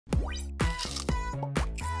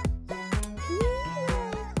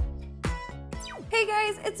Hey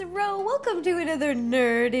guys, it's Ro. Welcome to another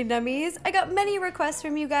Nerdy Nummies. I got many requests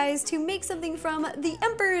from you guys to make something from The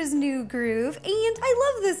Emperor's New Groove, and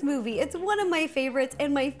I love this movie. It's one of my favorites,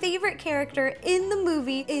 and my favorite character in the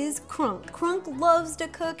movie is Kronk. Kronk loves to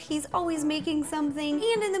cook. He's always making something,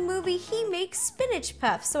 and in the movie, he makes spinach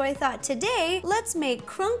puffs. So I thought today, let's make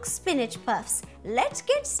Kronk's Spinach Puffs. Let's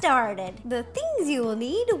get started. The things you will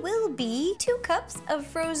need will be 2 cups of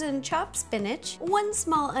frozen chopped spinach, 1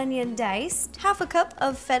 small onion diced, half a cup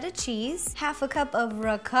of feta cheese, half a cup of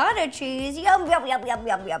ricotta cheese, yum, yum, yum, yum,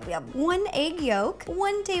 yum, yum, yum, 1 egg yolk,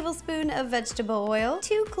 1 tablespoon of vegetable oil,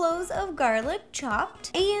 2 cloves of garlic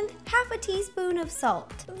chopped, and half a teaspoon of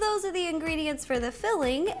salt. Those are the ingredients for the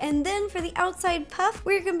filling, and then for the outside puff,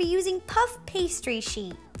 we're gonna be using puff pastry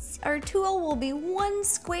sheet. Our tool will be 1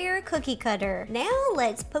 square cookie cutter. Now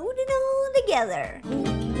let's put it all together.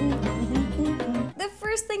 The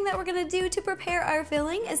first thing that we're gonna do to prepare our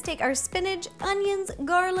filling is take our spinach, onions,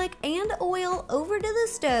 garlic, and oil over to the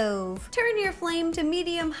stove. Turn your flame to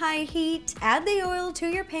medium-high heat, add the oil to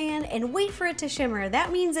your pan, and wait for it to shimmer.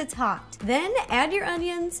 That means it's hot. Then add your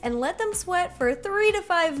onions and let them sweat for 3 to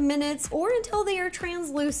 5 minutes or until they are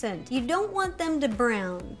translucent. You don't want them to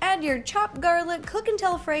brown. Add your chopped garlic, cook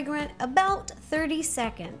until fragrant, about 30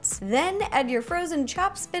 seconds. Then add your frozen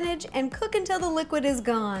chopped spinach and cook until the liquid is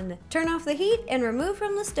gone. Turn off the heat and remove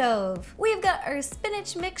from the stove. We've got our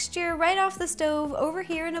spinach mixture right off the stove over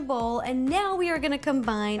here in a bowl, and now we are gonna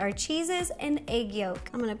combine our cheeses and egg yolk.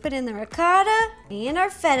 I'm gonna put in the ricotta and our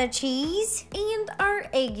feta cheese and our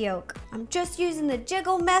egg yolk. I'm just using the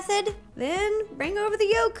jiggle method. Then bring over the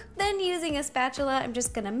yolk. Then using a spatula, I'm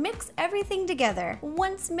just gonna mix everything together.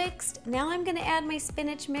 Once mixed, now I'm gonna add my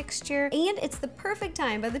spinach mixture, and it's the perfect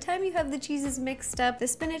time. By the time you have the cheeses mixed up, the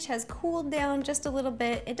spinach has cooled down just a little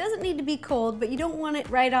bit. It doesn't need to be cold, but you don't want it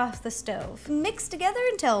right off the stove. Mix together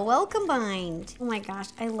until well combined. Oh my gosh,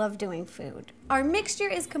 I love doing food. Our mixture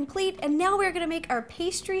is complete, and now we're gonna make our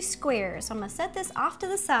pastry squares. So I'm gonna set this off to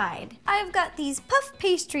the side. I've got these puff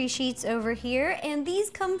pastry sheets over here, and these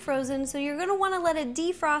come frozen, so you're gonna wanna let it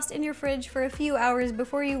defrost in your fridge for a few hours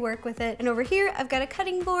before you work with it. And over here, I've got a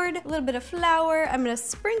cutting board, a little bit of flour. I'm gonna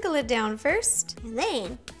sprinkle it down first, and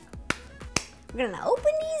then we're gonna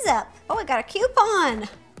open these up. Oh, I got a coupon.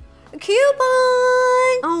 A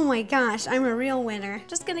coupon! Oh my gosh, I'm a real winner.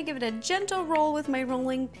 Just gonna give it a gentle roll with my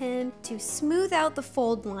rolling pin to smooth out the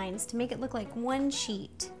fold lines to make it look like one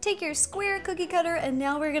sheet. Take your square cookie cutter, and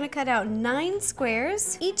now we're gonna cut out 9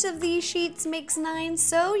 squares. Each of these sheets makes 9,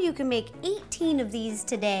 so you can make 18 of these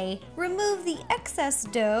today. Remove the excess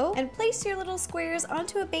dough and place your little squares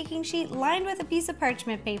onto a baking sheet lined with a piece of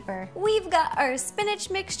parchment paper. We've got our spinach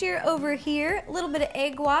mixture over here, a little bit of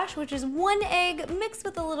egg wash, which is 1 egg mixed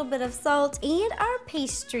with a little bit of salt, and our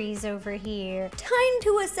pastries over here. Time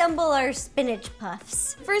to assemble our spinach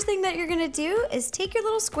puffs. First thing that you're gonna do is take your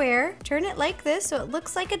little square, turn it like this so it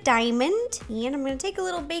looks like a diamond, and I'm gonna take a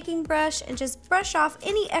little baking brush and just brush off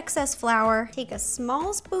any excess flour. Take a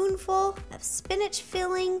small spoonful of spinach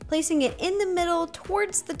filling, placing it in the middle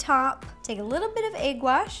towards the top. Take a little bit of egg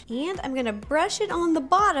wash, and I'm gonna brush it on the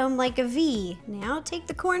bottom like a V. Now take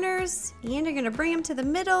the corners, and you're gonna bring them to the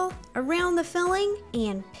middle, around the filling,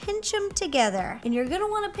 and pinch them together. And you're gonna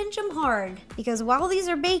wanna pinch them hard, because while these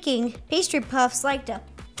are baking, pastry puffs like to.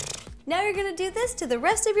 Now you're gonna do this to the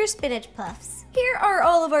rest of your spinach puffs. Here are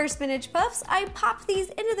all of our spinach puffs. I popped these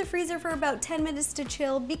into the freezer for about 10 minutes to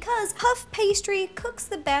chill because puff pastry cooks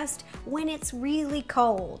the best when it's really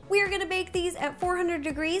cold. We are gonna bake these at 400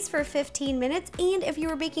 degrees for 15 minutes, and if you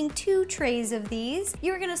were baking 2 trays of these,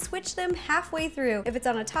 you're gonna switch them halfway through. If it's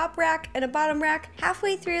on a top rack and a bottom rack,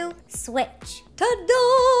 halfway through, switch.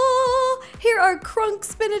 Ta-da! Here are Kronk's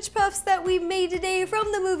spinach puffs that we made today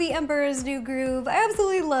from the movie Emperor's New Groove. I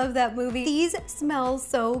absolutely love that movie. These smell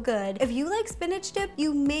so good. If you like spinach dip,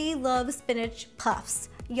 you may love spinach puffs.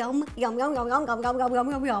 Yum, yum, yum, yum, yum, yum, yum, yum, yum,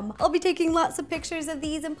 yum, yum. I'll be taking lots of pictures of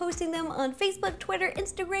these and posting them on Facebook, Twitter,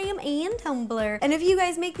 Instagram, and Tumblr. And if you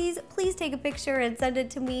guys make these, please take a picture and send it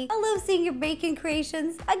to me. I love seeing your baking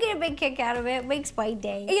creations. I get a big kick out of it. It makes my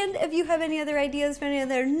day. And if you have any other ideas for any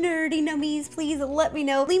other nerdy nummies, please let me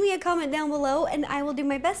know. Leave me a comment down below, and I will do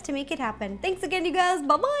my best to make it happen. Thanks again, you guys.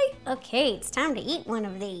 Bye-bye. Okay, it's time to eat one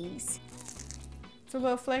of these. It's a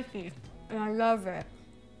little flaky, and I love it.